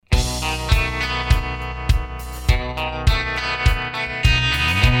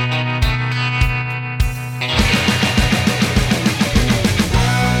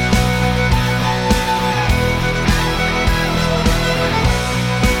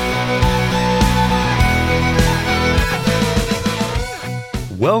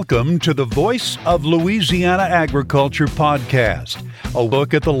Welcome to the Voice of Louisiana Agriculture podcast, a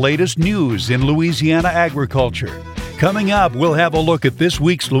look at the latest news in Louisiana agriculture. Coming up, we'll have a look at this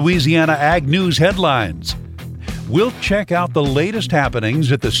week's Louisiana Ag News headlines. We'll check out the latest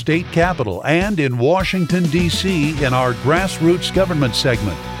happenings at the state capitol and in Washington, D.C. in our Grassroots Government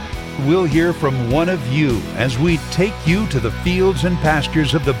segment. We'll hear from one of you as we take you to the fields and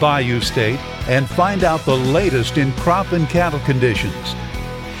pastures of the Bayou State and find out the latest in crop and cattle conditions.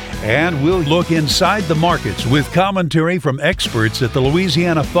 And we'll look inside the markets with commentary from experts at the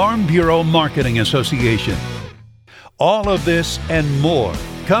Louisiana Farm Bureau Marketing Association. All of this and more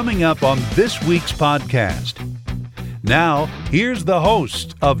coming up on this week's podcast. Now, here's the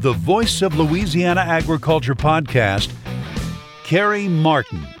host of the Voice of Louisiana Agriculture podcast, Carrie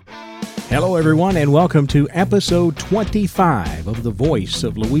Martin. Hello, everyone, and welcome to episode 25 of the Voice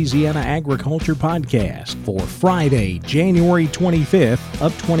of Louisiana Agriculture podcast for Friday, January 25th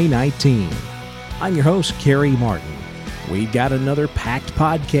of 2019. I'm your host, Carrie Martin. We've got another packed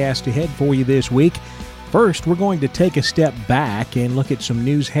podcast ahead for you this week. First, we're going to take a step back and look at some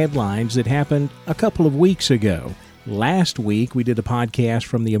news headlines that happened a couple of weeks ago. Last week, we did a podcast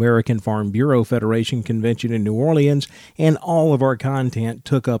from the American Farm Bureau Federation Convention in New Orleans, and all of our content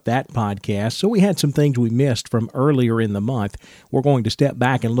took up that podcast, so we had some things we missed from earlier in the month. We're going to step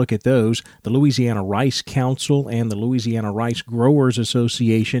back and look at those. The Louisiana Rice Council and the Louisiana Rice Growers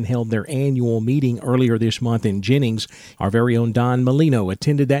Association held their annual meeting earlier this month in Jennings. Our very own Don Molino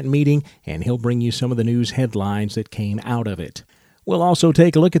attended that meeting, and he'll bring you some of the news headlines that came out of it. We'll also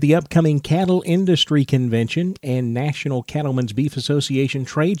take a look at the upcoming Cattle Industry Convention and National Cattlemen's Beef Association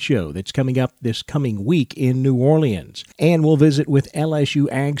trade show that's coming up this coming week in New Orleans. And we'll visit with LSU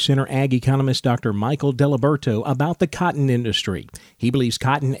Ag Center ag economist Dr. Michael Diliberto about the cotton industry. He believes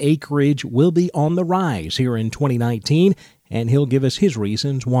cotton acreage will be on the rise here in 2019, and he'll give us his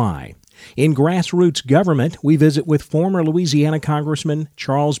reasons why. In Grassroots Government, we visit with former Louisiana Congressman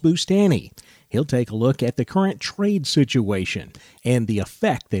Charles Boustany. He'll take a look at the current trade situation and the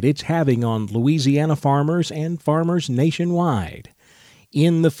effect that it's having on Louisiana farmers and farmers nationwide.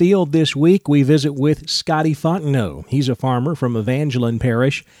 In the field this week, we visit with Scotty Fontenot. He's a farmer from Evangeline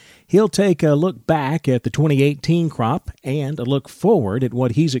Parish. He'll take a look back at the 2018 crop and a look forward at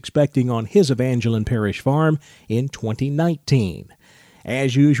what he's expecting on his Evangeline Parish farm in 2019.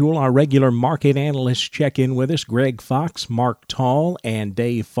 As usual, our regular market analysts check in with us, Greg Fox, Mark Tall, and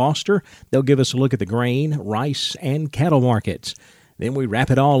Dave Foster. They'll give us a look at the grain, rice, and cattle markets. Then we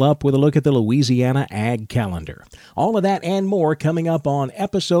wrap it all up with a look at the Louisiana Ag Calendar. All of that and more coming up on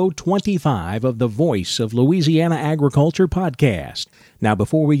episode 25 of the Voice of Louisiana Agriculture podcast. Now,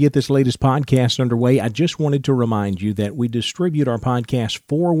 before we get this latest podcast underway, I just wanted to remind you that we distribute our podcast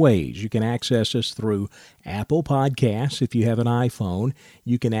 4 ways. You can access us through Apple Podcasts if you have an iPhone.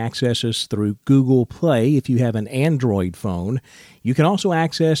 You can access us through Google Play if you have an Android phone. You can also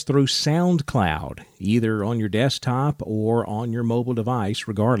access through SoundCloud, either on your desktop or on your mobile device.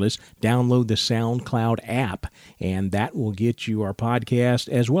 Regardless, download the SoundCloud app, and that will get you our podcast,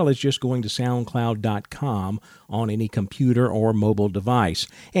 as well as just going to SoundCloud.com on any computer or mobile device.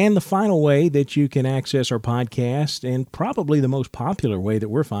 And the final way that you can access our podcast, and probably the most popular way that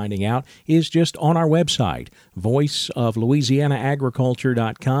we're finding out, is just on our website,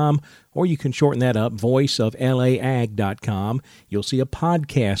 voiceoflouisianaagriculture.com, or you can shorten that up, voiceoflaag.com. You'll see a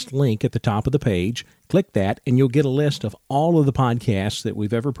podcast link at the top of the page. Click that, and you'll get a list of all of the podcasts that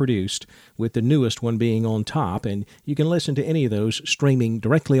we've ever produced, with the newest one being on top, and you can listen to any of those streaming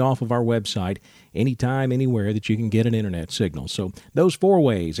directly off of our website anytime, anywhere that you can get an internet signal. So those 4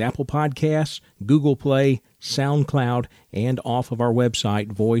 ways: Apple Podcasts, Google Play, SoundCloud, and off of our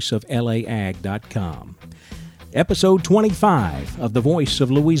website, voiceoflaag.com. Episode 25 of the Voice of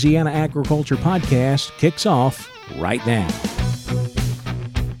Louisiana Agriculture podcast kicks off right now.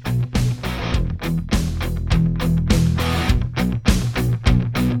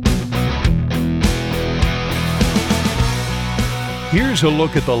 Here's a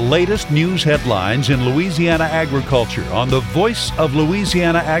look at the latest news headlines in Louisiana agriculture on the Voice of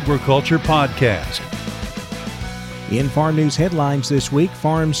Louisiana Agriculture podcast. In farm news headlines this week,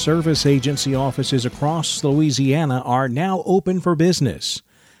 Farm Service Agency offices across Louisiana are now open for business.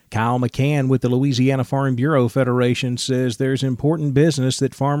 Kyle McCann with the Louisiana Farm Bureau Federation says there's important business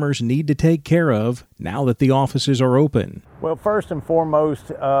that farmers need to take care of now that the offices are open. Well, first and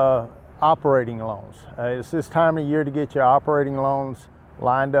foremost, operating loans. It's this time of year to get your operating loans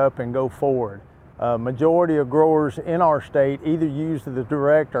lined up and go forward. Majority of growers in our state either use the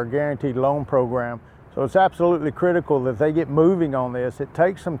direct or guaranteed loan program, so it's absolutely critical that they get moving on this. It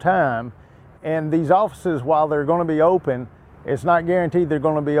takes some time, and these offices, while they're going to be open, It's not guaranteed they're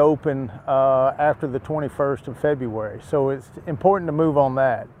going to be open after the 21st of February, so it's important to move on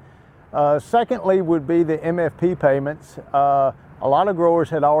that. Secondly would be the MFP payments. A lot of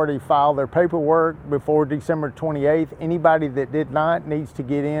growers had already filed their paperwork before December 28th. Anybody that did not needs to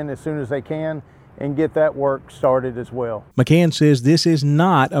get in as soon as they can and get that work started as well. McCann says this is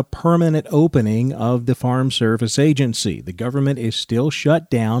not a permanent opening of the Farm Service Agency. The government is still shut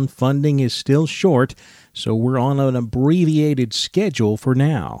down, funding is still short, so we're on an abbreviated schedule for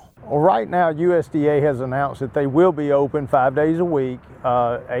now. Well, right now, USDA has announced that they will be open 5 days a week,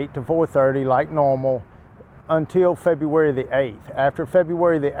 8 to 4:30 like normal, until February the 8th. After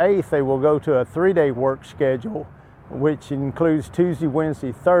February the 8th, they will go to a 3-day work schedule, which includes Tuesday,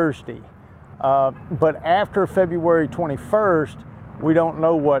 Wednesday, Thursday. But after February 21st, we don't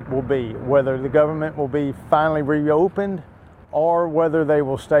know what will be, whether the government will be finally reopened or whether they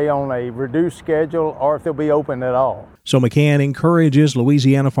will stay on a reduced schedule or if they'll be open at all. So McCann encourages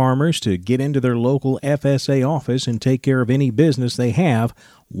Louisiana farmers to get into their local FSA office and take care of any business they have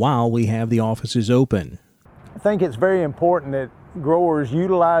while we have the offices open. I think it's very important that growers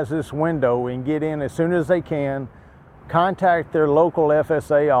utilize this window and get in as soon as they can, contact their local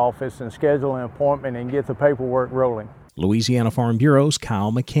FSA office and schedule an appointment and get the paperwork rolling. Louisiana Farm Bureau's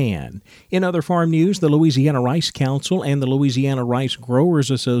Kyle McCann. In other farm news, the Louisiana Rice Council and the Louisiana Rice Growers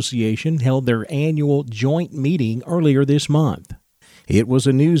Association held their annual joint meeting earlier this month. It was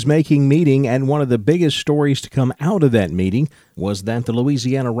a news-making meeting, and one of the biggest stories to come out of that meeting was that the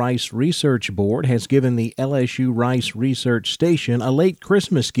Louisiana Rice Research Board has given the LSU Rice Research Station a late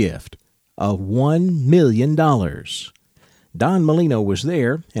Christmas gift of $1 million. Don Molino was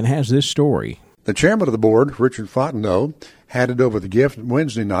there and has this story. The chairman of the board, Richard Fontenot, handed over the gift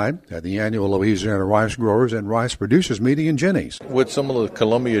Wednesday night at the annual Louisiana Rice Growers and Rice Producers meeting in Jennings. With some of the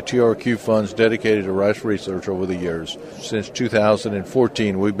Columbia TRQ funds dedicated to rice research over the years, since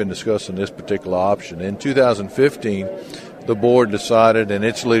 2014 we've been discussing this particular option. In 2015, the board decided, in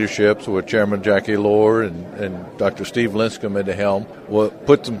its leadership, with Chairman Jackie Lohr and Dr. Steve Linscomb at the helm,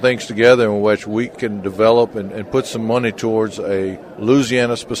 put some things together in which we can develop and put some money towards a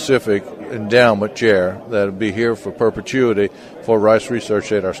Louisiana-specific endowment chair that will be here for perpetuity for rice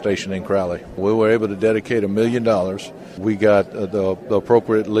research at our station in Crowley. We were able to dedicate $1 million. We got the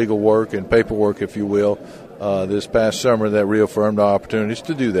appropriate legal work and paperwork, if you will, this past summer that reaffirmed our opportunities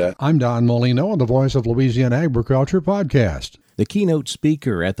to do that. I'm Don Molino on the Voice of Louisiana Agriculture podcast. The keynote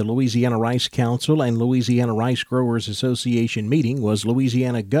speaker at the Louisiana Rice Council and Louisiana Rice Growers Association meeting was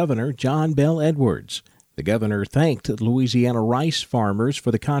Louisiana Governor John Bel Edwards. The governor thanked Louisiana rice farmers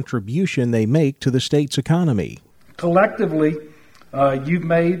for the contribution they make to the state's economy. Collectively, you've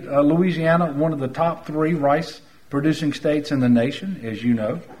made Louisiana one of the top 3 rice-producing states in the nation, as you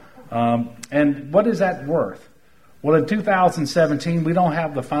know. And what is that worth? Well, in 2017, we don't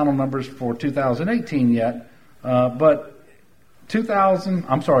have the final numbers for 2018 yet, but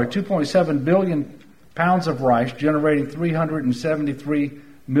 2.7 billion pounds of rice generating $373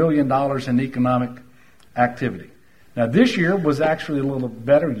 million in economic activity. Now, this year was actually a little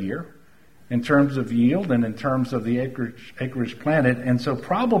better year in terms of yield and in terms of the acreage planted, and so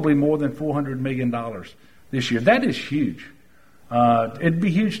probably more than $400 million this year. That is huge. It'd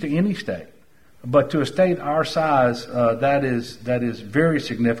be huge to any state, but to a state our size, that is very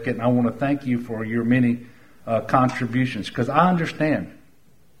significant. And I want to thank you for your many contributions, because I understand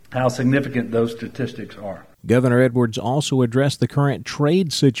how significant those statistics are. Governor Edwards also addressed the current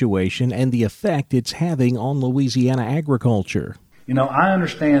trade situation and the effect it's having on Louisiana agriculture. You know, I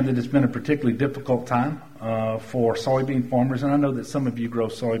understand that it's been a particularly difficult time for soybean farmers, and I know that some of you grow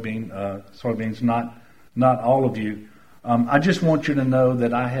soybeans, not all of you. I just want you to know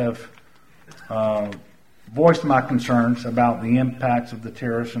that I have voiced my concerns about the impacts of the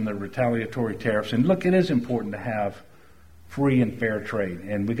tariffs and the retaliatory tariffs. And look, it is important to have free and fair trade,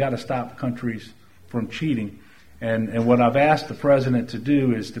 and we got to stop countries from cheating. And what I've asked the president to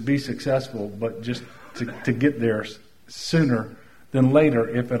do is to be successful, but just to get there sooner than later,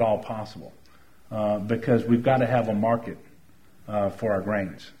 if at all possible, because we've got to have a market for our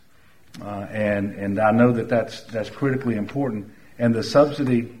grains. And I know that that's critically important. And the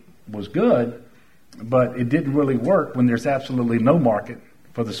subsidy was good, but it didn't really work when there's absolutely no market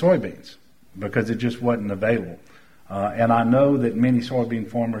for the soybeans because it just wasn't available. And I know that many soybean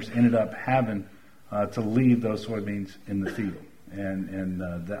farmers ended up having to leave those soybeans in the field, and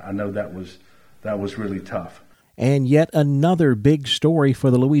I know that was really tough. And yet another big story for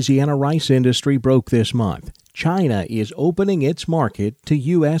the Louisiana rice industry broke this month. China is opening its market to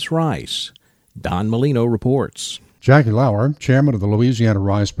U.S. rice. Don Molino reports. Jackie Lauer, chairman of the Louisiana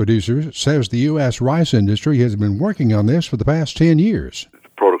Rice Producers, says the U.S. rice industry has been working on this for the past 10 years. The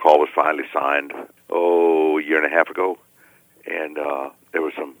protocol was finally signed, a year and a half ago, and there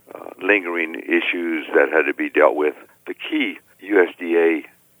were some lingering issues that had to be dealt with. The key USDA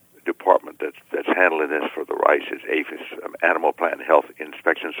department that's handling this for the rice is APHIS, Animal Plant Health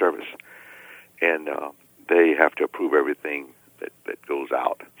Inspection Service, and they have to approve everything that goes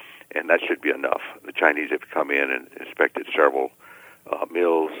out, and that should be enough. The Chinese have come in and inspected several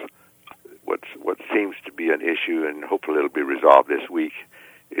mills. What seems to be an issue, and hopefully it'll be resolved this week,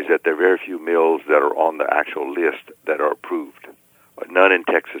 is that there are very few mills that are on the actual list that are approved. None in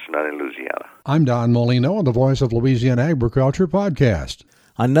Texas, none in Louisiana. I'm Don Molino on the Voice of Louisiana Agriculture podcast.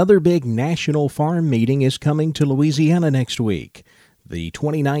 Another big national farm meeting is coming to Louisiana next week. The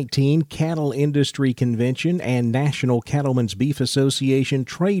 2019 Cattle Industry Convention and National Cattlemen's Beef Association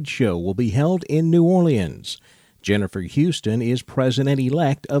Trade Show will be held in New Orleans. Jennifer Houston is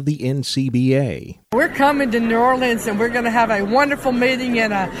president-elect of the NCBA. We're coming to New Orleans, and we're going to have a wonderful meeting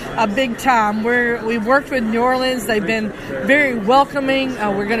and a big time. We've worked with New Orleans. They've been very welcoming.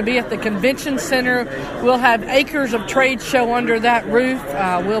 We're going to be at the convention center. We'll have acres of trade show under that roof.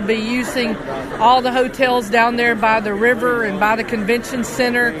 We'll be using all the hotels down there by the river and by the convention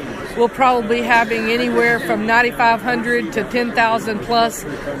center. We'll probably be having anywhere from 9,500 to 10,000 plus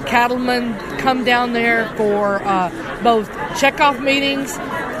cattlemen come down there for both checkoff meetings,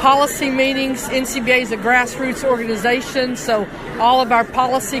 policy meetings. NCBA is a grassroots organization, so all of our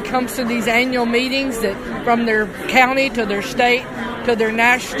policy comes to these annual meetings that from their county to their state to their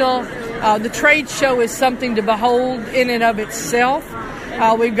national. The trade show is something to behold in and of itself.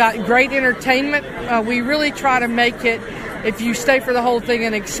 We've got great entertainment. We really try to make it, if you stay for the whole thing,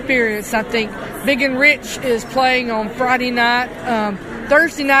 an experience. I think Big and Rich is playing on Friday night.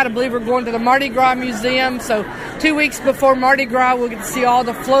 Thursday night, I believe we're going to the Mardi Gras Museum. So 2 weeks before Mardi Gras, we'll get to see all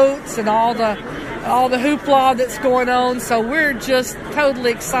the floats and all the hoopla that's going on. So we're just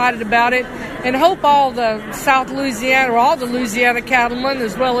totally excited about it, and hope all the South Louisiana, or all the Louisiana cattlemen,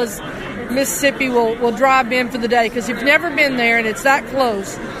 as well as Mississippi, will drive in for the day. Because if you've never been there and it's that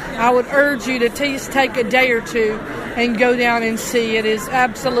close, I would urge you to take a day or two and go down and see. It is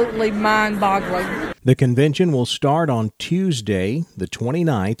absolutely mind-boggling. The convention will start on Tuesday, the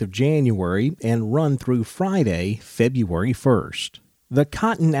 29th of January, and run through Friday, February 1st. The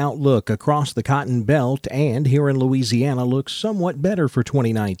cotton outlook across the Cotton Belt and here in Louisiana looks somewhat better for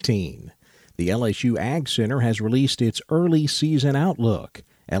 2019. The LSU Ag Center has released its early season outlook.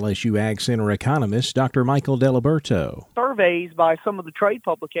 LSU Ag Center economist Dr. Michael Delaberto. Surveys by some of the trade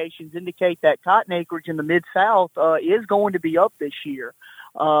publications indicate that cotton acreage in the Mid-South is going to be up this year.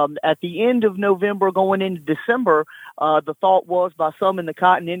 At the end of November going into December, the thought was by some in the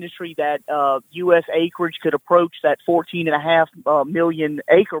cotton industry that U.S. acreage could approach that 14.5 million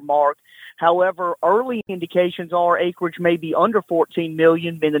acre mark. However, early indications are acreage may be under 14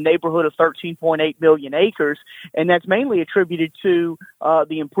 million, in the neighborhood of 13.8 million acres, and that's mainly attributed to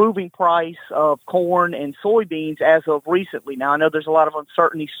the improving price of corn and soybeans as of recently. Now, I know there's a lot of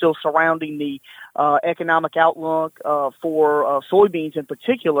uncertainty still surrounding the economic outlook for soybeans in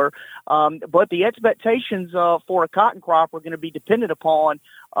particular, but the expectations for a cotton crop are going to be dependent upon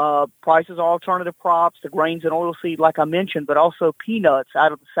prices of alternative crops, the grains and oilseed, like I mentioned, but also peanuts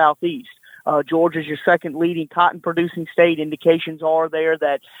out of the Southeast. Georgia's your second leading cotton producing state. Indications are there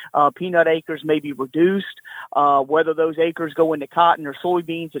that peanut acres may be reduced. Whether those acres go into cotton or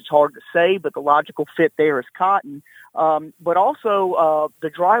soybeans, it's hard to say, but the logical fit there is cotton. But also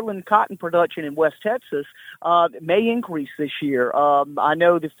the dryland cotton production in West Texas may increase this year. I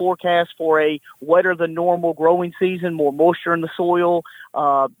know the forecast for a wetter than normal growing season, more moisture in the soil,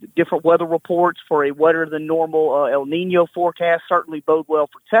 different weather reports for a wetter than normal El Nino forecast certainly bode well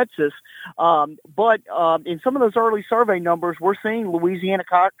for Texas. But in some of those early survey numbers, we're seeing Louisiana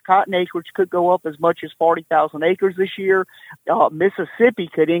cotton acreage could go up as much as 40,000 acres this year. Mississippi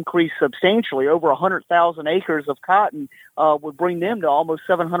could increase substantially. Over 100,000 acres of cotton would bring them to almost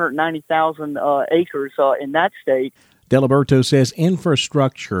 790,000 acres in that state. Delaberto says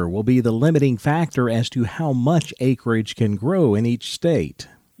infrastructure will be the limiting factor as to how much acreage can grow in each state.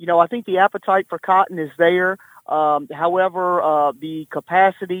 You know, I think the appetite for cotton is there. However, the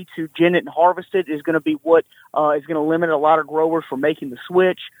capacity to gin it and harvest it is going to be what is going to limit a lot of growers from making the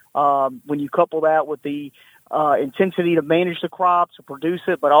switch. When you couple that with the intensity to manage the crop, to produce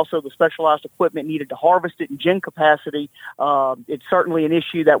it, but also the specialized equipment needed to harvest it in gin capacity. It's certainly an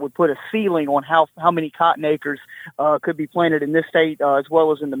issue that would put a ceiling on how many cotton acres could be planted in this state as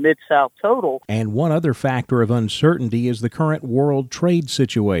well as in the Mid-South total. And one other factor of uncertainty is the current world trade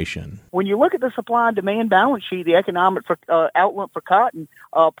situation. When you look at the supply and demand balance sheet, the economic outlook for cotton,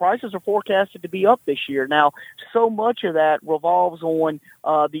 prices are forecasted to be up this year. Now, so much of that revolves on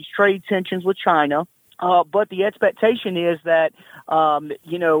these trade tensions with China. But the expectation is that,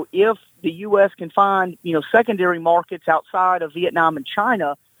 if the U.S. can find, secondary markets outside of Vietnam and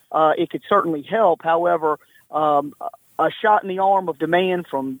China, it could certainly help. However, a shot in the arm of demand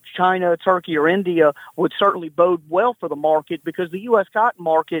from China, Turkey, or India would certainly bode well for the market because the U.S. cotton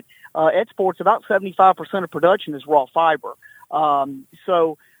market exports about 75% of production is raw fiber.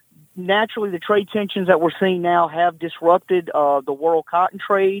 So naturally, the trade tensions that we're seeing now have disrupted the world cotton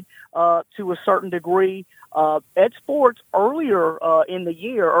trade to a certain degree. Exports earlier in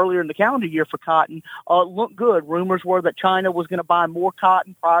the calendar year for cotton looked good. Rumors were that China was going to buy more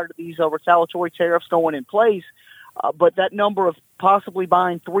cotton prior to these retaliatory tariffs going in place. But that number of possibly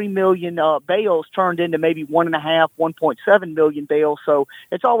buying 3 million bales turned into maybe 1.7 million bales. So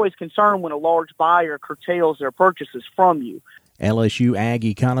it's always concern when a large buyer curtails their purchases from you. LSU Ag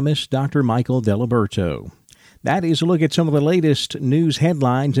economist Dr. Michael Diliberto. That is a look at some of the latest news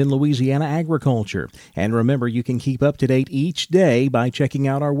headlines in Louisiana agriculture. And remember, you can keep up to date each day by checking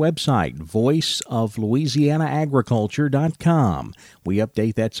out our website, voiceoflouisianaagriculture.com. We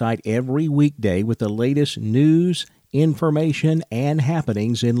update that site every weekday with the latest news, information, and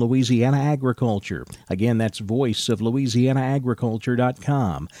happenings in Louisiana agriculture. Again, that's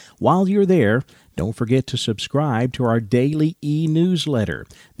voiceoflouisianaagriculture.com. While you're there, don't forget to subscribe to our daily e-newsletter.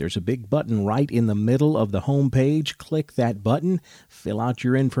 There's a big button right in the middle of the home page. Click that button, fill out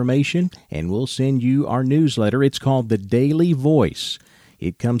your information, and we'll send you our newsletter. It's called The Daily Voice.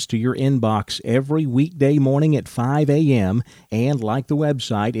 It comes to your inbox every weekday morning at 5 a.m., and like the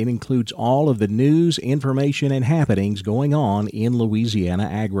website, it includes all of the news, information, and happenings going on in Louisiana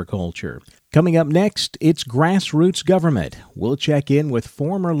agriculture. Coming up next, it's Grassroots Government. We'll check in with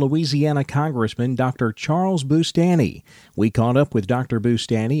former Louisiana Congressman Dr. Charles Boustany. We caught up with Dr.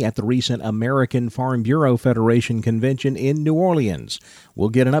 Boustany at the recent American Farm Bureau Federation convention in New Orleans. We'll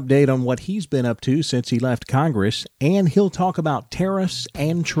get an update on what he's been up to since he left Congress, and he'll talk about tariffs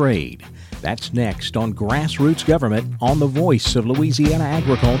and trade. That's next on Grassroots Government on the Voice of Louisiana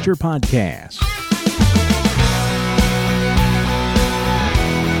Agriculture podcast.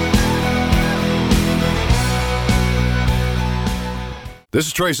 This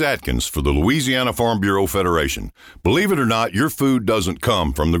is Trace Atkins for the Louisiana Farm Bureau Federation. Believe it or not, your food doesn't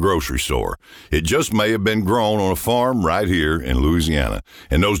come from the grocery store. It just may have been grown on a farm right here in Louisiana.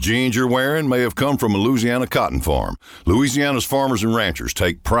 And those jeans you're wearing may have come from a Louisiana cotton farm. Louisiana's farmers and ranchers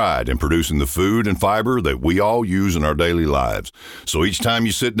take pride in producing the food and fiber that we all use in our daily lives. So each time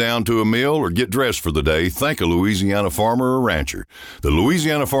you sit down to a meal or get dressed for the day, thank a Louisiana farmer or rancher. The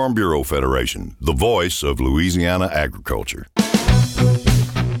Louisiana Farm Bureau Federation, the voice of Louisiana agriculture.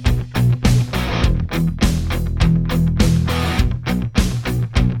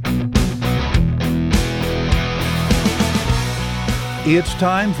 It's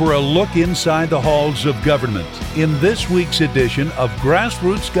time for a look inside the halls of government in this week's edition of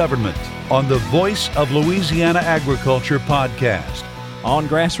Grassroots Government on the Voice of Louisiana Agriculture podcast. On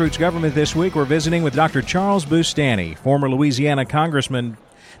Grassroots Government this week, we're visiting with Dr. Charles Boustany, former Louisiana Congressman.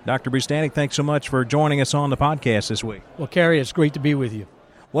 Dr. Boustany, thanks so much for joining us on the podcast this week. Well, Kerry, it's great to be with you.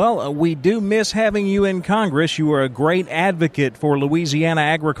 Well, we do miss having you in Congress. You are a great advocate for Louisiana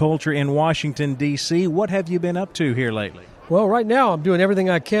agriculture in Washington, D.C. What have you been up to here lately? Well, right now I'm doing everything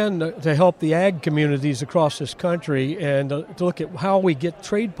I can to help the ag communities across this country and to look at how we get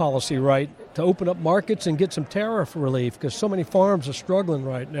trade policy right, to open up markets and get some tariff relief, because so many farms are struggling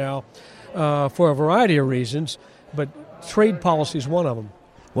right now for a variety of reasons, but trade policy is one of them.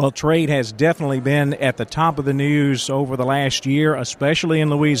 Well, trade has definitely been at the top of the news over the last year, especially in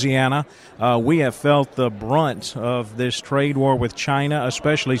Louisiana. We have felt the brunt of this trade war with China,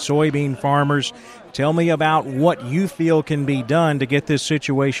 especially soybean farmers. Tell me about what you feel can be done to get this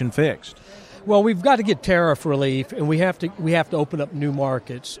situation fixed. Well, we've got to get tariff relief, and we have to open up new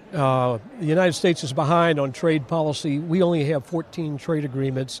markets. The United States is behind on trade policy. We only have 14 trade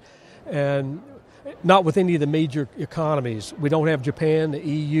agreements, and not with any of the major economies. We don't have Japan, the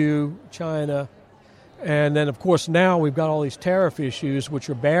EU, China, and then, of course, now we've got all these tariff issues, which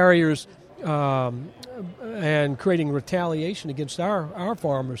are barriers and creating retaliation against our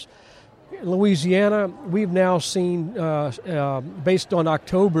farmers. In Louisiana, we've now seen, based on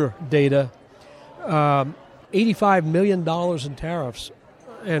October data, $85 million in tariffs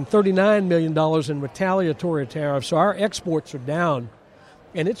and $39 million in retaliatory tariffs. So our exports are down,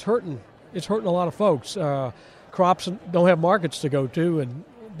 and it's hurting. It's hurting a lot of folks. Crops don't have markets to go to, and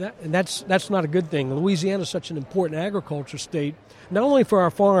that's not a good thing. Louisiana is such an important agriculture state, not only for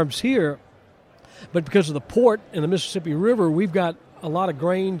our farms here, but because of the port and the Mississippi River. We've got a lot of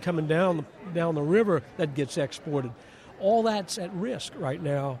grain coming down the river that gets exported. All that's at risk right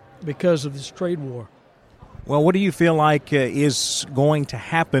now because of this trade war. Well, what do you feel like is going to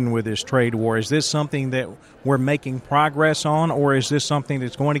happen with this trade war? Is this something that we're making progress on, or is this something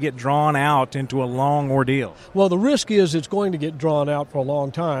that's going to get drawn out into a long ordeal? Well, the risk is it's going to get drawn out for a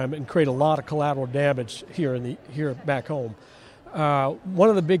long time and create a lot of collateral damage here back home. One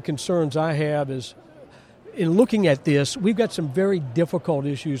of the big concerns I have is, in looking at this, we've got some very difficult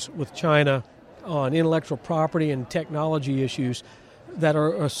issues with China on intellectual property and technology issues that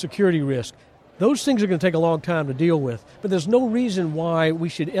are a security risk. Those things are going to take a long time to deal with, but there's no reason why we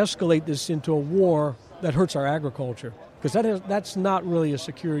should escalate this into a war that hurts our agriculture, because that's not really a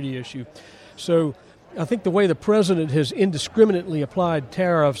security issue. So I think the way the president has indiscriminately applied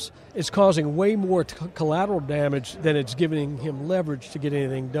tariffs is causing way more collateral damage than it's giving him leverage to get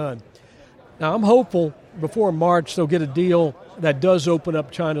anything done. Now, I'm hopeful before March they'll get a deal that does open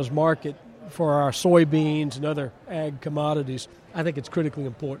up China's market for our soybeans and other ag commodities. I think it's critically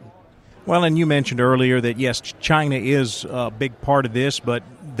important. Well, and you mentioned earlier that, yes, China is a big part of this, but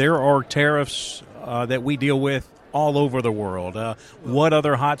there are tariffs that we deal with all over the world. What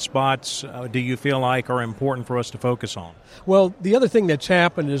other hot spots do you feel like are important for us to focus on? Well, the other thing that's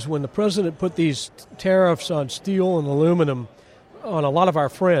happened is when the president put these tariffs on steel and aluminum on a lot of our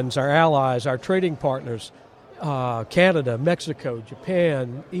friends, our allies, our trading partners, Canada, Mexico,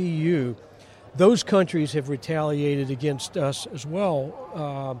 Japan, EU, those countries have retaliated against us as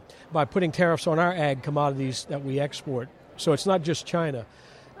well by putting tariffs on our ag commodities that we export. So it's not just China.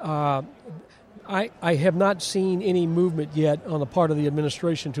 I have not seen any movement yet on the part of the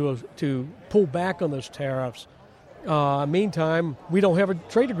administration to pull back on those tariffs. Meantime, we don't have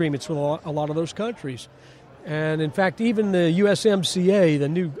trade agreements with a lot of those countries. And, in fact, even the USMCA, the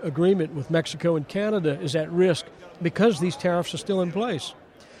new agreement with Mexico and Canada, is at risk because these tariffs are still in place.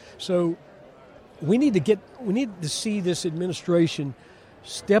 So we need to see this administration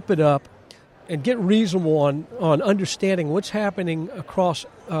step it up and get reasonable on understanding what's happening across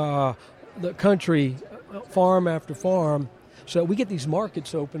the country, farm after farm, so that we get these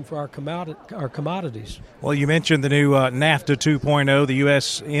markets open for our commodities. Well, you mentioned the new NAFTA 2.0, the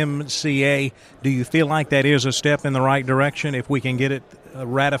USMCA. Do you feel like that is a step in the right direction if we can get it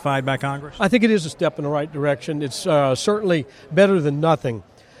ratified by Congress? I think it is a step in the right direction. It's certainly better than nothing.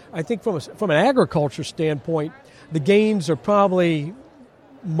 I think from an agriculture standpoint, the gains are probably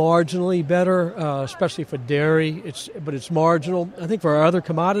marginally better, especially for dairy, but it's marginal. I think for our other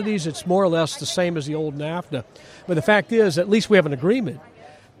commodities, it's more or less the same as the old NAFTA. But the fact is, at least we have an agreement.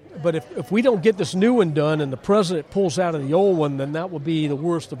 But if we don't get this new one done and the president pulls out of the old one, then that will be the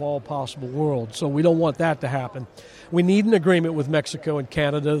worst of all possible worlds. So we don't want that to happen. We need an agreement with Mexico and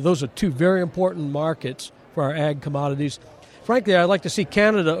Canada. Those are two very important markets for our ag commodities. Frankly, I'd like to see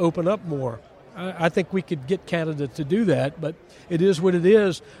Canada open up more. I think we could get Canada to do that, but it is what it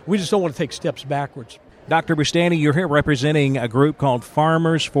is. We just don't want to take steps backwards. Dr. Boustany, you're here representing a group called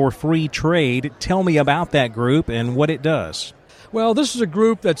Farmers for Free Trade. Tell me about that group and what it does. Well, this is a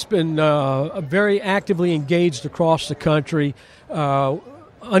group that's been very actively engaged across the country,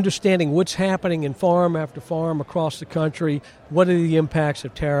 understanding what's happening in farm after farm across the country, what are the impacts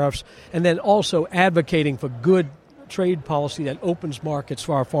of tariffs, and then also advocating for good trade policy that opens markets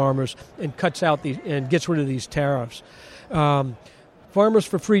for our farmers and cuts out and gets rid of these tariffs. Farmers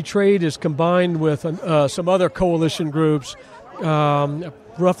for Free Trade is combined with some other coalition groups,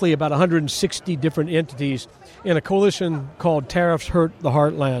 roughly about 160 different entities, in a coalition called Tariffs Hurt the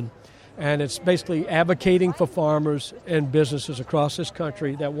Heartland. And it's basically advocating for farmers and businesses across this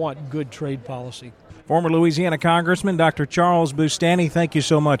country that want good trade policy. Former Louisiana Congressman Dr. Charles Boustany, thank you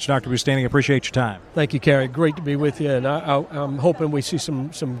so much, Dr. Boustany. I appreciate your time. Thank you, Kerry. Great to be with you, and I'm hoping we see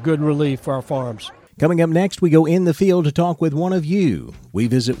some good relief for our farms. Coming up next, we go in the field to talk with one of you. We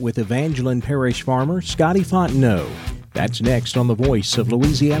visit with Evangeline Parish farmer Scotty Fontenot. That's next on the Voice of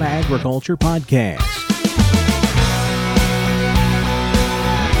Louisiana Agriculture podcast.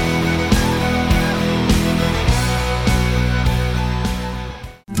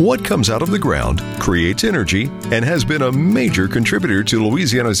 What comes out of the ground creates energy and has been a major contributor to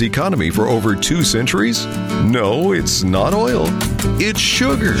Louisiana's economy for over 2 centuries? No, it's not oil. It's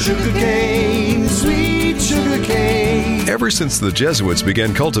sugar. Sugar cane, sweet sugar cane. Ever since the Jesuits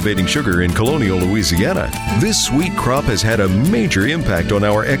began cultivating sugar in colonial Louisiana, this sweet crop has had a major impact on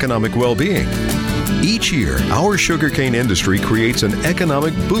our economic well-being. Each year, our sugarcane industry creates an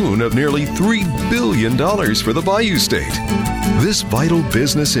economic boon of nearly $3 billion for the Bayou State. This vital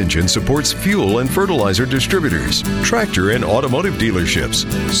business engine supports fuel and fertilizer distributors, tractor and automotive dealerships,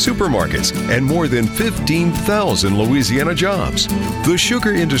 supermarkets, and more than 15,000 Louisiana jobs. The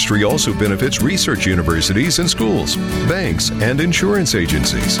sugar industry also benefits research universities and schools, banks, and insurance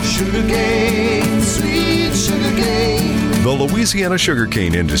agencies. Sugarcane, sweet sugarcane. The Louisiana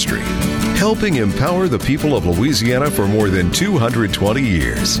sugarcane industry, helping empower the people of Louisiana for more than 220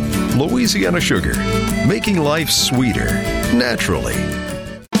 years. Louisiana Sugar, making life sweeter, naturally.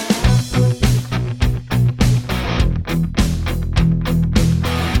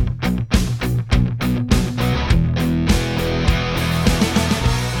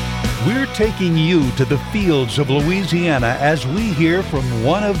 We're taking you to the fields of Louisiana as we hear from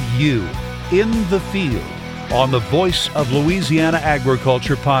one of you in the field on the Voice of Louisiana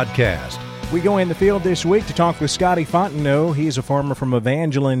Agriculture podcast. We go in the field this week to talk with Scotty Fontenot. He's a farmer from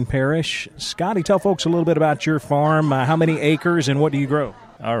Evangeline Parish. Scotty, tell folks a little bit about your farm. How many acres and what do you grow?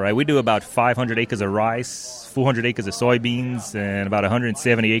 All right, we do about 500 acres of rice, 400 acres of soybeans, and about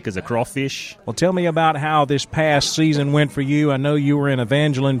 170 acres of crawfish. Well, tell me about how this past season went for you. I know you were in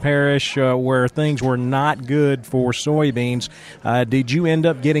Evangeline Parish where things were not good for soybeans. Did you end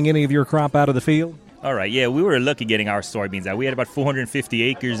up getting any of your crop out of the field? All right, yeah, we were lucky getting our soybeans out. We had about 450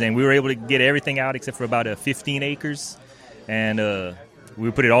 acres, and we were able to get everything out except for about 15 acres. And we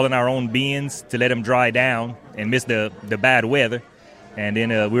put it all in our own bins to let them dry down and miss the bad weather. And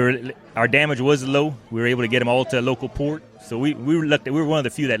then our damage was low. We were able to get them all to a local port. So we were lucky. We were one of the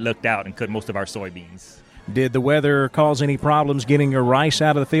few that lucked out and cut most of our soybeans. Did the weather cause any problems getting your rice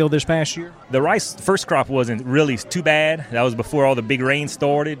out of the field this past year? The rice first crop wasn't really too bad. That was before all the big rain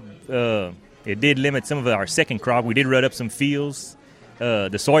started. It did limit some of our second crop. We did rut up some fields. The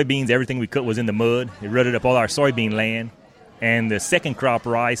soybeans, everything we cut was in the mud. It rutted up all our soybean land. And the second crop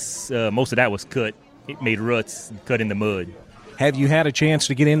rice, most of that was cut. It made ruts cut in the mud. Have you had a chance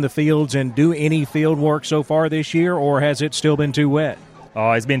to get in the fields and do any field work so far this year, or has it still been too wet?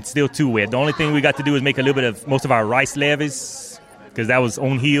 Oh, it's been still too wet. The only thing we got to do is make a little bit of most of our rice levees because that was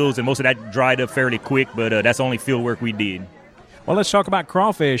on hills, and most of that dried up fairly quick, but that's the only field work we did. Well, let's talk about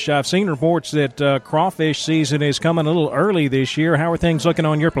crawfish. I've seen reports that crawfish season is coming a little early this year. How are things looking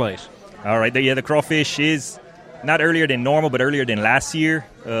on your place? All right. Yeah, the crawfish is not earlier than normal, but earlier than last year.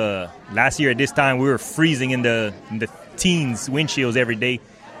 Last year at this time, we were freezing in the teens wind chills every day.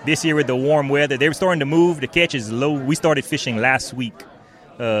 This year with the warm weather, they were starting to move. The catch is low. We started fishing last week,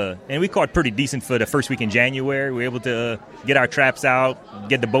 and we caught pretty decent for the first week in January. We were able to get our traps out,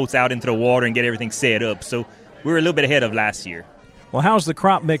 get the boats out into the water, and get everything set up. So we were a little bit ahead of last year. Well, how's the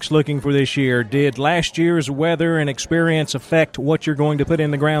crop mix looking for this year? Did last year's weather and experience affect what you're going to put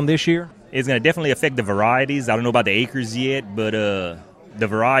in the ground this year? It's going to definitely affect the varieties. I don't know about the acres yet, but the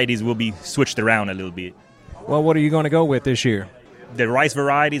varieties will be switched around a little bit. Well, what are you going to go with this year? The rice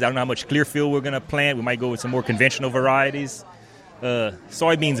varieties, I don't know how much Clearfield we're going to plant. We might go with some more conventional varieties.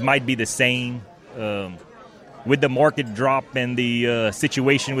 Soybeans might be the same. With the market drop and the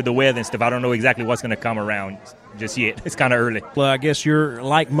situation with the weather and stuff, I don't know exactly what's going to come around just yet. It's kind of early. Well, I guess you're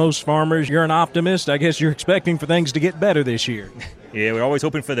like most farmers. You're an optimist. I guess you're expecting for things to get better this year. Yeah, we're always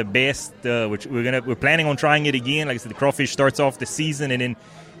hoping for the best. Which we're planning on trying it again. Like I said, the crawfish starts off the season, and then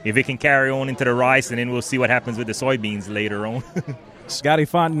if it can carry on into the rice, and then we'll see what happens with the soybeans later on. Scotty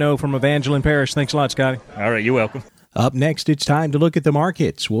Fontenot from Evangeline Parish. Thanks a lot, Scotty. All right, you're welcome. Up next, it's time to look at the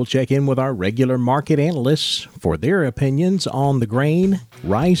markets. We'll check in with our regular market analysts for their opinions on the grain,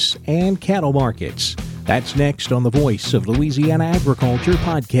 rice, and cattle markets. That's next on the Voice of Louisiana Agriculture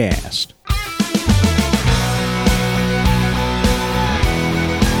podcast.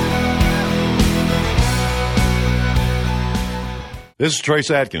 This is Trace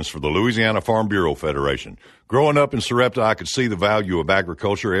Atkins for the Louisiana Farm Bureau Federation. Growing up in Sarepta, I could see the value of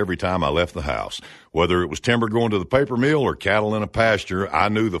agriculture every time I left the house. Whether it was timber going to the paper mill or cattle in a pasture, I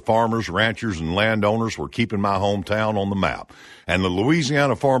knew the farmers, ranchers, and landowners were keeping my hometown on the map. And the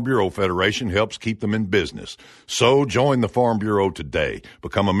Louisiana Farm Bureau Federation helps keep them in business. So join the Farm Bureau today.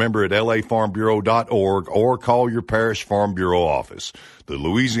 Become a member at lafarmbureau.org or call your parish Farm Bureau office. The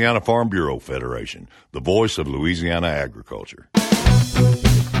Louisiana Farm Bureau Federation, the voice of Louisiana agriculture.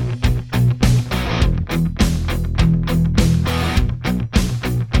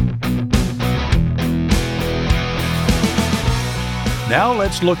 Now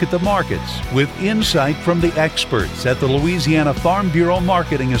let's look at the markets with insight from the experts at the Louisiana Farm Bureau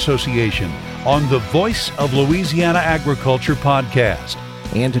Marketing Association on the Voice of Louisiana Agriculture podcast.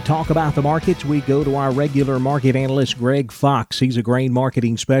 And to talk about the markets, we go to our regular market analyst, Greg Fox. He's a grain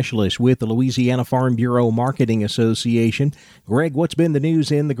marketing specialist with the Louisiana Farm Bureau Marketing Association. Greg, what's been the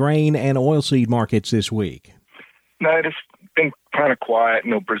news in the grain and oilseed markets this week? No, it's been kind of quiet.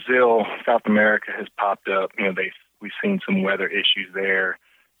 Brazil, South America has popped up. We've seen some weather issues there.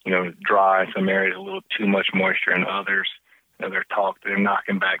 Dry in some areas, a little too much moisture in others. They're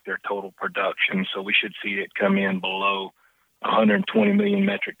knocking back their total production, so we should see it come in below 120 million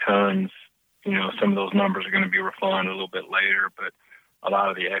metric tons. Some of those numbers are going to be refined a little bit later, but a lot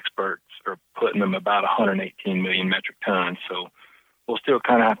of the experts are putting them about 118 million metric tons. So we'll still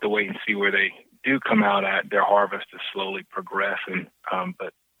kind of have to wait and see where they do come out at. Their harvest is slowly progressing,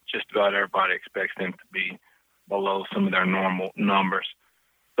 but just about everybody expects them to be below some of their normal numbers.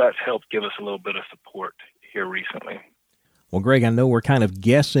 That's helped give us a little bit of support here recently. Well, Greg, I know we're kind of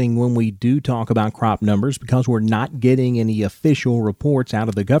guessing when we do talk about crop numbers because we're not getting any official reports out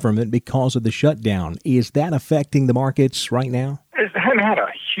of the government because of the shutdown. Is that affecting the markets right now? It hasn't had a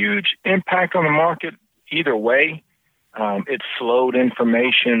huge impact on the market either way. It's slowed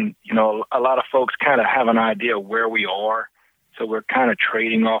information. A lot of folks kind of have an idea where we are, so we're kind of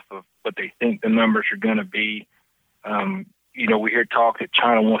trading off of what they think the numbers are going to be. We hear talk that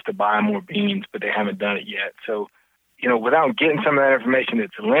China wants to buy more beans, but they haven't done it yet. So, without getting some of that information,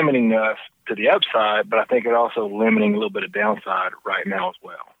 it's limiting us to the upside, but I think it's also limiting a little bit of downside right now as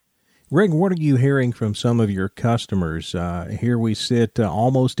well. Greg, what are you hearing from some of your customers? Here we sit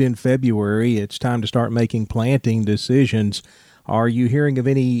almost in February. It's time to start making planting decisions. Are you hearing of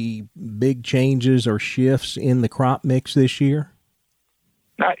any big changes or shifts in the crop mix this year?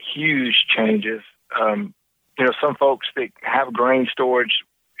 Not huge changes. Some folks that have grain storage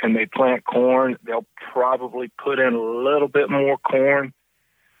and they plant corn, they'll probably put in a little bit more corn.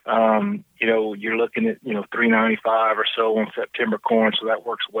 You're looking at, $3.95 or so on September corn, so that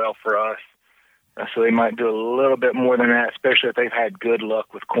works well for us. So they might do a little bit more than that, especially if they've had good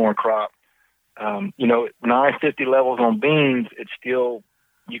luck with corn crop. $9.50 levels on beans,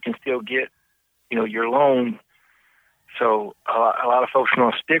 you can still get, your loan. So a lot of folks are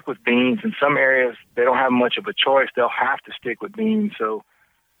going to stick with beans. In some areas, they don't have much of a choice. They'll have to stick with beans. So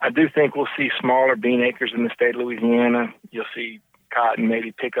I do think we'll see smaller bean acres in the state of Louisiana. You'll see cotton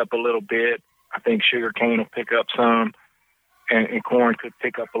maybe pick up a little bit. I think sugar cane will pick up some, and corn could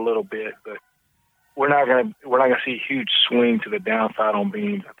pick up a little bit. But we're not gonna see a huge swing to the downside on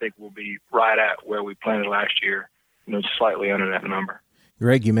beans. I think we'll be right at where we planted last year, just slightly under that number.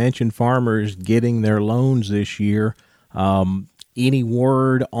 Greg, you mentioned farmers getting their loans this year. Any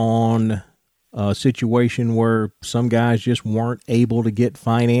word on a situation where some guys just weren't able to get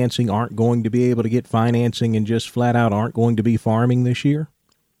financing, aren't going to be able to get financing, and just flat out aren't going to be farming this year?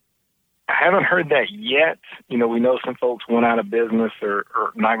 I haven't heard that yet. We know some folks went out of business or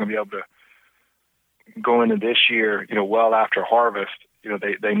not going to be able to go into this year, well after harvest.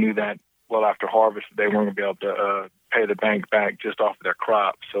 They knew that well after harvest they weren't going to be able to pay the bank back just off of their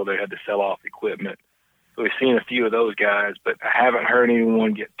crops, so they had to sell off equipment. So we've seen a few of those guys, but I haven't heard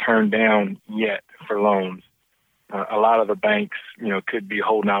anyone get turned down yet for loans. A lot of the banks, could be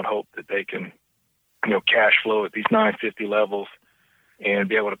holding out hope that they can, cash flow at these 950 levels and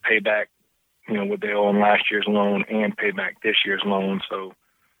be able to pay back, what they owe on last year's loan and pay back this year's loan. So,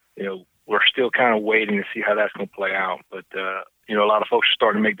 we're still kind of waiting to see how that's going to play out. But, a lot of folks are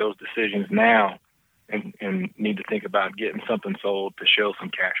starting to make those decisions now and need to think about getting something sold to show some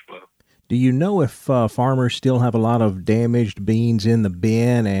cash flow. Do you know if farmers still have a lot of damaged beans in the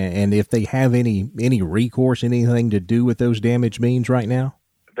bin, and if they have any recourse, anything to do with those damaged beans right now?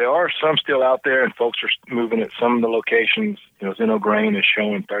 There are some still out there, and folks are moving at some of the locations. Zeno Grain is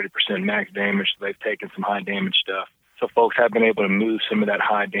showing 30% max damage, so they've taken some high damage stuff. So folks have been able to move some of that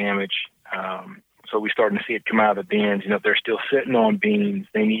high damage. So we're starting to see it come out of the bins. If they're still sitting on beans,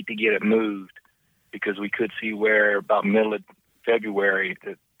 they need to get it moved, because we could see where about middle of February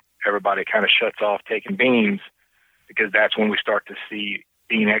that everybody kind of shuts off taking beans, because that's when we start to see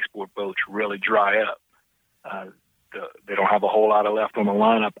bean export boats really dry up. They don't have a whole lot of left on the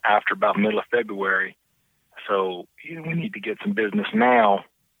lineup after about middle of February. So we need to get some business now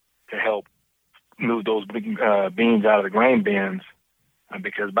to help move those beans out of the grain bins,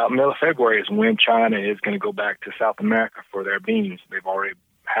 because about middle of February is when China is going to go back to South America for their beans. They've already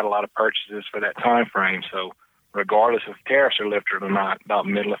had a lot of purchases for that time frame. So regardless if tariffs are lifted or not, about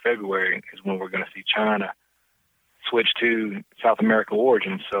middle of February is when we're going to see China switch to South American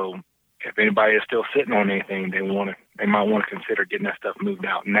origin. So if anybody is still sitting on anything, they might want to consider getting that stuff moved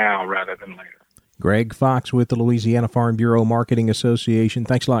out now rather than later. Greg Fox with the Louisiana Farm Bureau Marketing Association.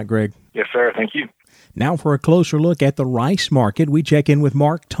 Thanks a lot, Greg. Yes, sir. Thank you. Now for a closer look at the rice market, we check in with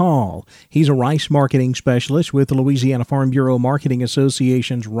Mark Tall. He's a rice marketing specialist with the Louisiana Farm Bureau Marketing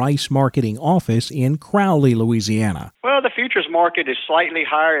Association's Rice Marketing Office in Crowley, Louisiana. Well, the futures market is slightly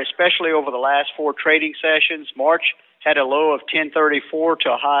higher, especially over the last 4 trading sessions. March had a low of 1034 to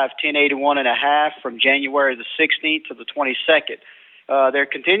a high of 1081.5 from January the 16th to the 22nd. There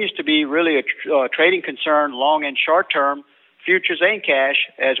continues to be really a trading concern long and short term, futures and cash,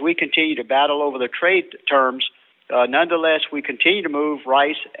 as we continue to battle over the trade terms. Nonetheless, we continue to move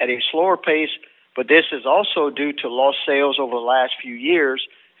rice at a slower pace, but this is also due to lost sales over the last few years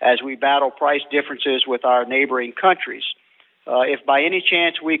as we battle price differences with our neighboring countries. If by any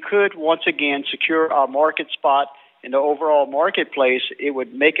chance we could once again secure our market spot in the overall marketplace, it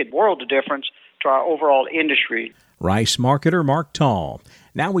would make a world of difference to our overall industry. Rice marketer Mark Tall.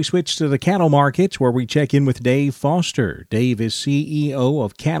 Now we switch to the cattle markets where we check in with Dave Foster. Dave is CEO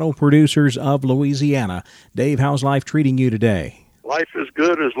of Cattle Producers of Louisiana. Dave, how's life treating you today? Life is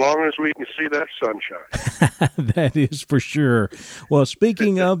good as long as we can see that sunshine. That is for sure. Well,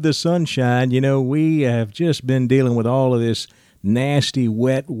 speaking of the sunshine, we have just been dealing with all of this nasty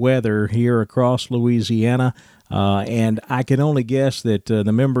wet weather here across Louisiana. And I can only guess that the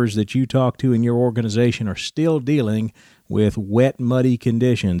members that you talk to in your organization are still dealing with wet, muddy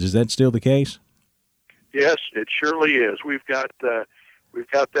conditions. Is that still the case? Yes, it surely is. We've got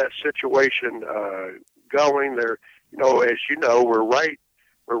that situation going there. As you know, we're right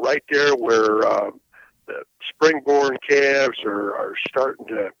there where the spring-born calves are starting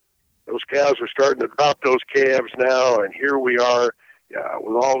to. Those cows are starting to drop those calves now, and here we are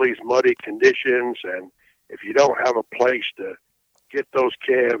with all these muddy conditions. And if you don't have a place to get those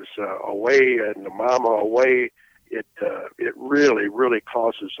calves away and the mama away, it really, really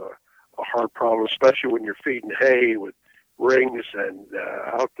causes a hard problem, especially when you're feeding hay with rings and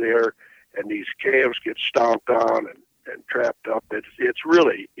out there, and these calves get stomped on and trapped up. It is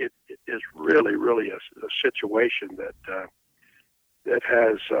really a situation that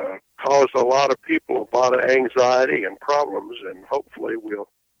has caused a lot of people a lot of anxiety and problems, and hopefully we'll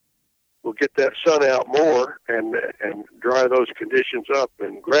get that sun out more and dry those conditions up.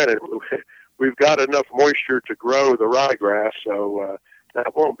 And granted, we've got enough moisture to grow the ryegrass, so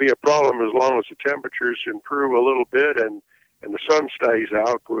that won't be a problem as long as the temperatures improve a little bit and the sun stays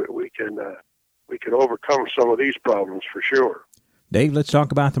out. We can overcome some of these problems for sure. Dave, let's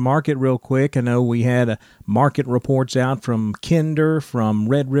talk about the market real quick. I know we had market reports out from Kinder, from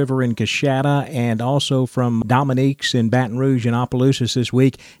Red River in Coshada, and also from Dominique's in Baton Rouge and Opelousas this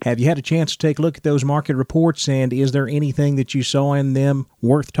week. Have you had a chance to take a look at those market reports, and is there anything that you saw in them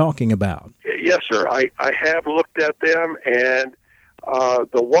worth talking about? Yes, sir. I have looked at them, and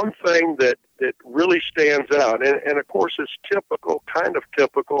the one thing that really stands out, and of course it's kind of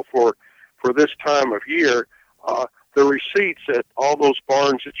typical for this time of year, the receipts at all those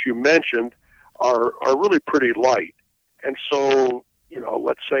barns that you mentioned are really pretty light. And so,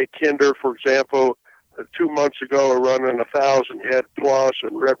 let's say Kinder, for example, 2 months ago are running 1,000 head plus,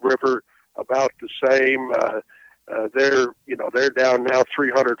 and Red River about the same. They're down now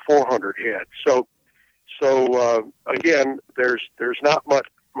 300, 400 head. So again, there's not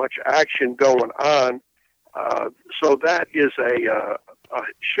much action going on. So that is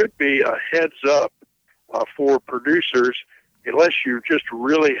should be a heads up for producers, unless you just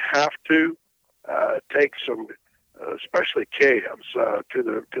really have to take some, especially calves, to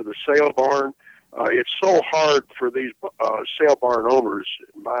the sale barn. It's so hard for these sale barn owners,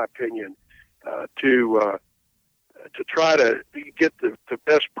 in my opinion, to try to get the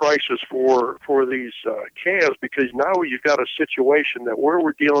best prices for these calves, because now you've got a situation that where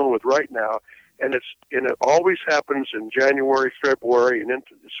we're dealing with right now, and it always happens in January, February, and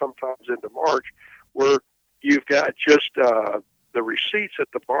sometimes into March, where you've got just the receipts at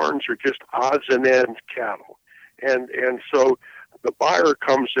the barns are just odds and ends cattle. And so the buyer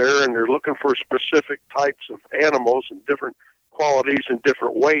comes there and they're looking for specific types of animals and different qualities and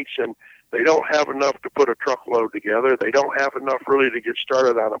different weights, and they don't have enough to put a truckload together. They don't have enough really to get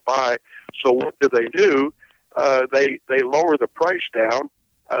started on a buy. So what do? They lower the price down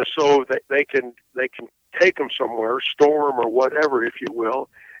so that they can take them somewhere, store them or whatever, if you will,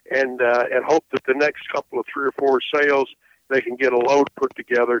 and hope that the next couple of 3 or 4 sales they can get a load put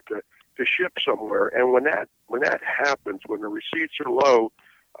together to ship somewhere. And when that happens, when the receipts are low,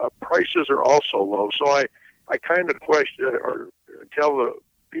 prices are also low. So I kind of question or tell the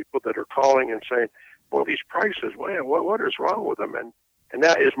people that are calling and saying, well, these prices, man, what is wrong with them? And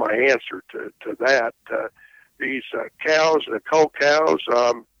that is my answer to that. These cows, the cull cows,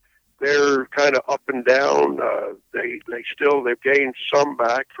 they're kind of up and down. They've gained some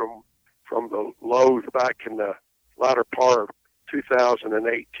back from from the lows back in the latter part of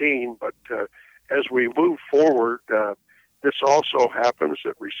 2018. But as we move forward, this also happens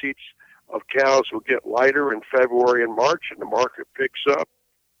that receipts of cows will get lighter in February and March, and the market picks up,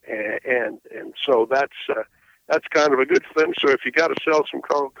 and so that's kind of a good thing. So if you got to sell some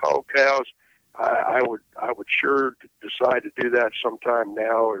cold cows, I would sure decide to do that sometime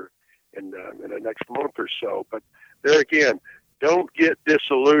now or in the next month or so. But there again, don't get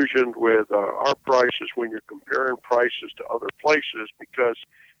disillusioned with our prices when you're comparing prices to other places, because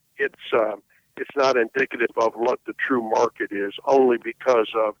it's not indicative of what the true market is, only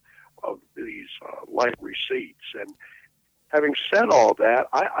because of these light receipts. And having said all that,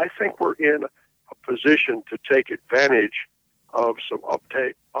 I think we're in a position to take advantage of some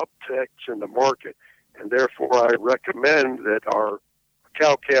upticks in the market, and therefore I recommend that our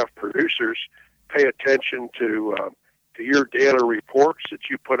cow-calf producers pay attention to your daily reports that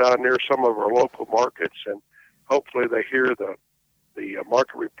you put on there, some of our local markets, and hopefully they hear the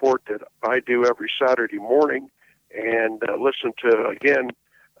market report that I do every Saturday morning, and listen to, again,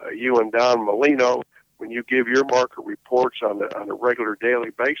 you and Don Molino when you give your market reports on a regular daily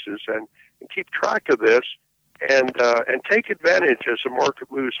basis, and keep track of this, and take advantage as the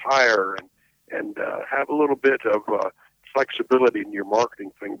market moves higher, and have a little bit of flexibility in your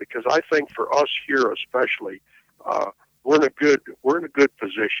marketing thing, because I think for us here especially, we're in a good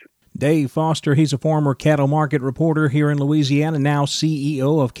position. Dave Foster, he's a former cattle market reporter here in Louisiana, now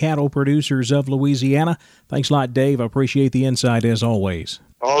CEO of Cattle Producers of Louisiana. Thanks a lot, Dave. I appreciate the insight as always.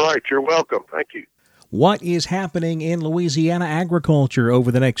 All right, you're welcome. Thank you. What is happening in Louisiana agriculture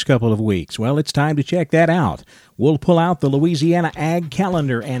over the next couple of weeks? Well, it's time to check that out. We'll pull out the Louisiana Ag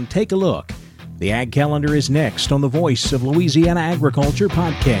Calendar and take a look. The Ag Calendar is next on the Voice of Louisiana Agriculture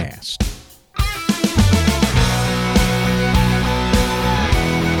podcast.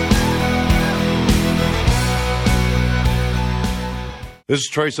 This is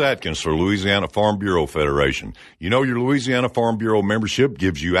Trace Atkins for Louisiana Farm Bureau Federation. You know, your Louisiana Farm Bureau membership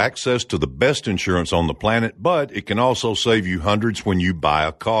gives you access to the best insurance on the planet, but it can also save you hundreds when you buy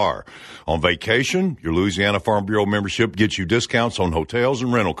a car. On vacation, your Louisiana Farm Bureau membership gets you discounts on hotels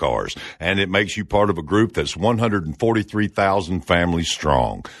and rental cars, and it makes you part of a group that's 143,000 families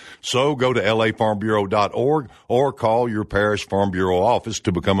strong. So go to lafarmbureau.org or call your parish Farm Bureau office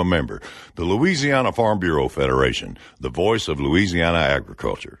to become a member. The Louisiana Farm Bureau Federation, the voice of Louisiana agriculture.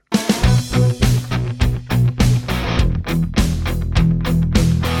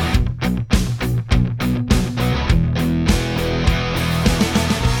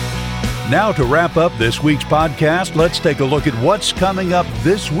 Now to wrap up this week's podcast, let's take a look at what's coming up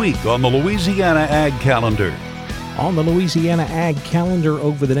this week on the Louisiana Ag Calendar. On the Louisiana Ag Calendar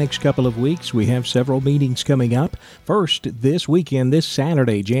over the next couple of weeks, we have several meetings coming up. First, this weekend, this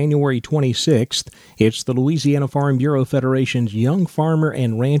Saturday, January 26th, it's the Louisiana Farm Bureau Federation's Young Farmer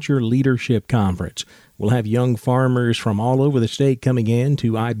and Rancher Leadership Conference. We'll have young farmers from all over the state coming in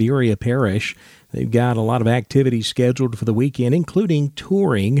to Iberia Parish. They've got a lot of activities scheduled for the weekend, including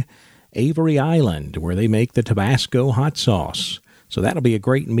touring Avery Island, where they make the Tabasco hot sauce. So that'll be a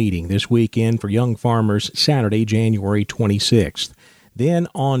great meeting this weekend for young farmers, Saturday, January 26th. Then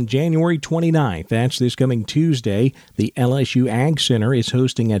on January 29th, that's this coming Tuesday, the LSU Ag Center is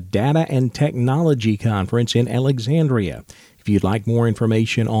hosting a Data and Technology Conference in Alexandria. If you'd like more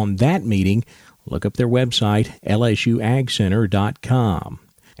information on that meeting, look up their website, lsuagcenter.com.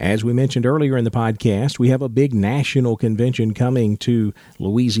 As we mentioned earlier in the podcast, we have a big national convention coming to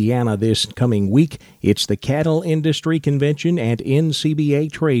Louisiana this coming week. It's the Cattle Industry Convention and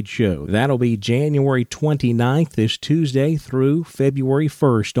NCBA Trade Show. That'll be January 29th, this Tuesday, through February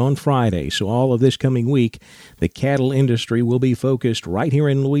 1st on Friday. So all of this coming week, the cattle industry will be focused right here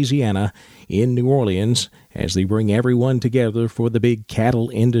in Louisiana, in New Orleans, as they bring everyone together for the big Cattle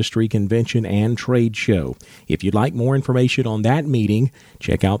Industry Convention and Trade Show. If you'd like more information on that meeting,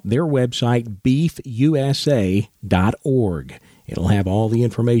 check out their website, beefusa.org. It'll have all the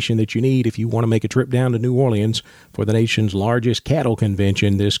information that you need if you want to make a trip down to New Orleans for the nation's largest cattle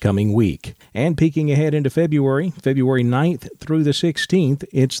convention this coming week. And peeking ahead into February 9th through the 16th,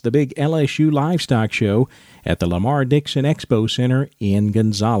 it's the big LSU Livestock Show at the Lamar Dixon Expo Center in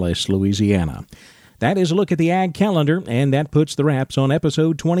Gonzales, Louisiana. That is a look at the Ag Calendar, and that puts the wraps on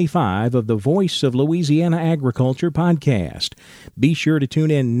episode 25 of the Voice of Louisiana Agriculture podcast. Be sure to tune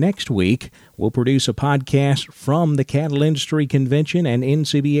in next week. We'll produce a podcast from the Cattle Industry Convention and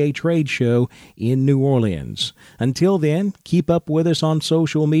NCBA Trade Show in New Orleans. Until then, keep up with us on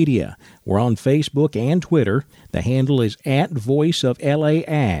social media. We're on Facebook and Twitter. The handle is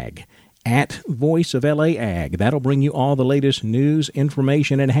 @VoiceOfLAAg. at Voice of LA Ag. That'll bring you all the latest news,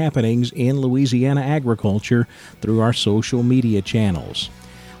 information, and happenings in Louisiana agriculture through our social media channels.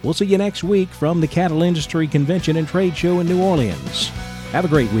 We'll see you next week from the Cattle Industry Convention and Trade Show in New Orleans. Have a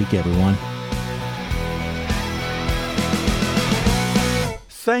great week, everyone.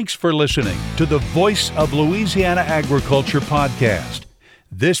 Thanks for listening to the Voice of Louisiana Agriculture podcast.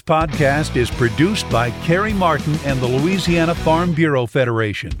 This podcast is produced by Carrie Martin and the Louisiana Farm Bureau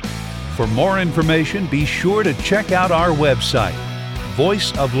Federation. For more information, be sure to check out our website,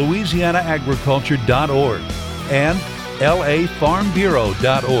 voiceoflouisianaagriculture.org and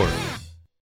lafarmbureau.org.